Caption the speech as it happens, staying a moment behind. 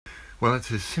Well,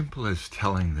 it's as simple as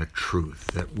telling the truth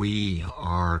that we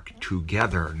are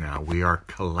together now. We are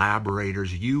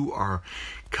collaborators. You are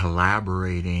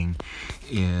collaborating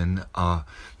in a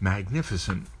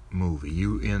magnificent movie,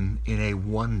 in a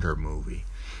wonder movie.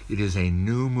 It is a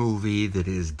new movie that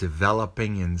is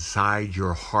developing inside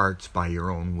your hearts by your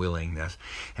own willingness.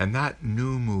 And that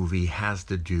new movie has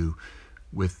to do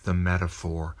with the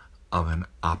metaphor of an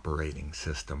operating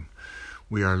system.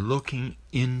 We are looking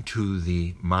into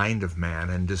the mind of man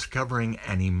and discovering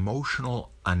an emotional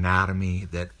anatomy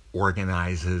that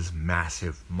organizes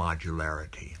massive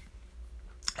modularity.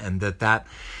 And that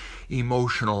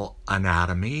emotional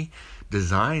anatomy,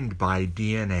 designed by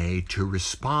DNA to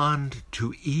respond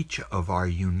to each of our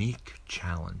unique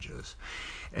challenges.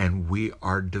 And we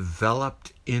are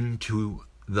developed into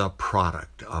the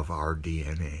product of our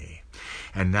DNA.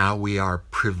 And now we are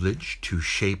privileged to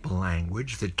shape a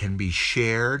language that can be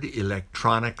shared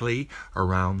electronically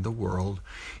around the world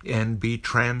and be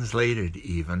translated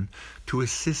even to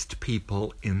assist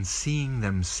people in seeing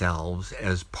themselves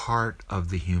as part of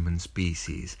the human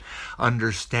species,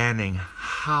 understanding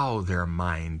how their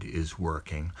mind is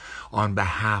working on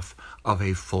behalf of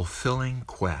a fulfilling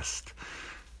quest.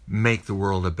 Make the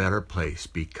world a better place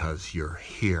because you're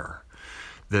here.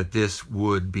 That this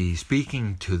would be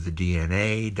speaking to the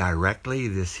DNA directly.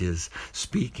 This is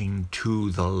speaking to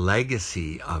the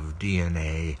legacy of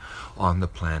DNA on the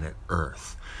planet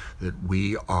Earth. That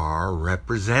we are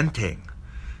representing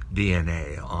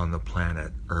DNA on the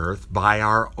planet Earth by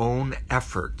our own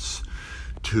efforts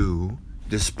to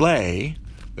display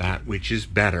that which is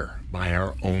better by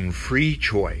our own free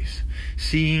choice,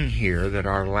 seeing here that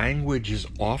our language is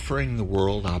offering the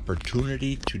world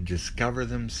opportunity to discover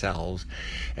themselves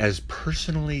as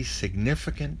personally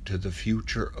significant to the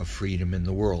future of freedom in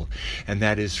the world, and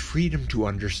that is freedom to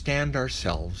understand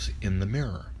ourselves in the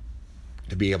mirror,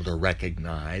 to be able to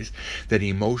recognize that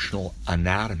emotional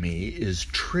anatomy is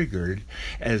triggered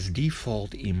as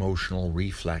default emotional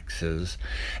reflexes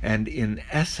and in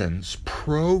essence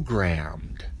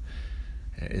programmed.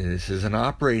 This is an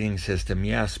operating system,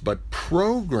 yes, but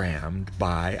programmed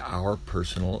by our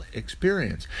personal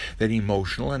experience. That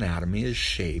emotional anatomy is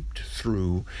shaped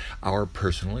through our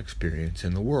personal experience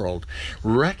in the world.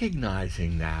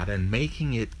 Recognizing that and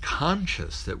making it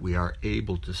conscious that we are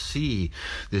able to see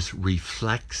this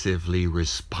reflexively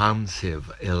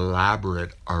responsive,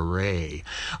 elaborate array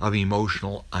of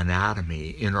emotional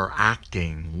anatomy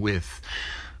interacting with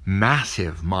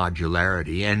massive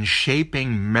modularity and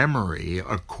shaping memory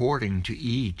according to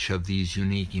each of these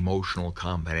unique emotional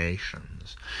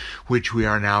combinations, which we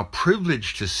are now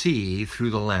privileged to see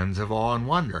through the lens of awe and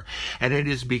wonder. And it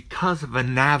is because of a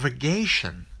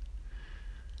navigation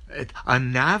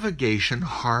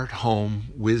heart-home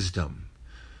wisdom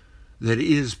that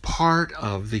is part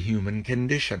of the human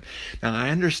condition. Now, I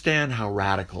understand how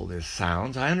radical this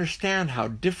sounds. I understand how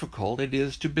difficult it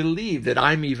is to believe that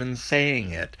I'm even saying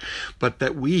it, but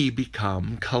that we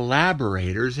become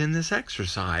collaborators in this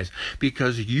exercise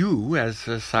because you, as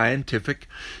a scientific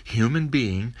human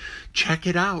being, check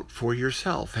it out for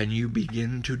yourself and you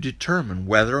begin to determine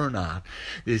whether or not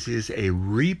this is a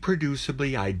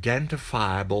reproducibly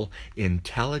identifiable,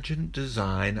 intelligent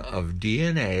design of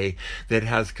DNA that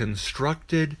has constructed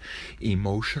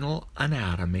emotional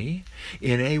anatomy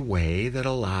in a way that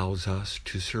allows us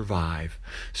to survive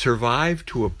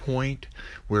to a point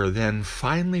where then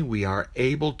finally we are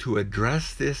able to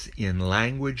address this in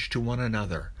language to one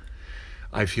another.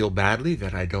 I feel badly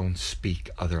that I don't speak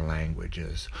other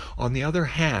languages. On the other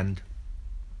hand,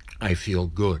 I feel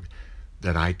good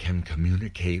that I can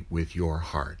communicate with your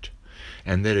heart,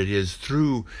 and that it is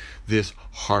through this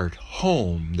heart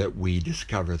home that we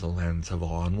discover the lens of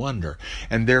awe and wonder.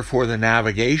 And therefore the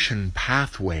navigation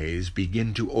pathways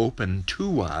begin to open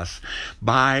to us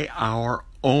by our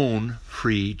own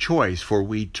free choice, for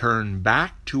we turn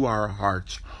back to our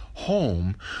heart's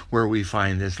home, where we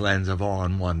find this lens of awe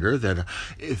and wonder that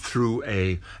through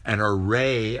an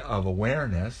array of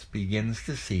awareness begins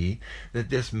to see that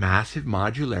this massive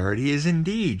modularity is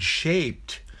indeed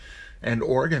shaped and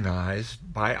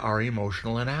organized by our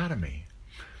emotional anatomy.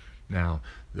 Now,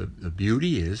 the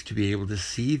beauty is to be able to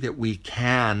see that we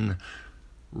can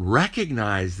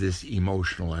recognize this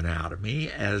emotional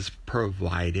anatomy as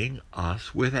providing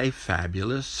us with a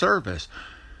fabulous service,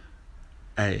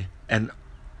 an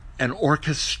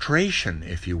orchestration,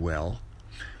 if you will,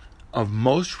 of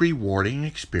most rewarding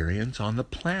experience on the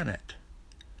planet.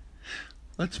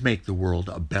 Let's make the world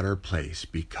a better place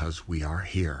because we are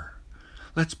here.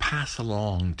 Let's pass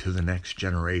along to the next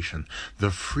generation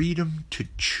the freedom to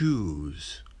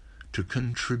choose to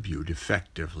contribute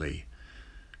effectively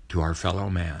to our fellow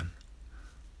man.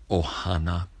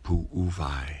 Ohana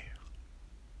Pu'uvai.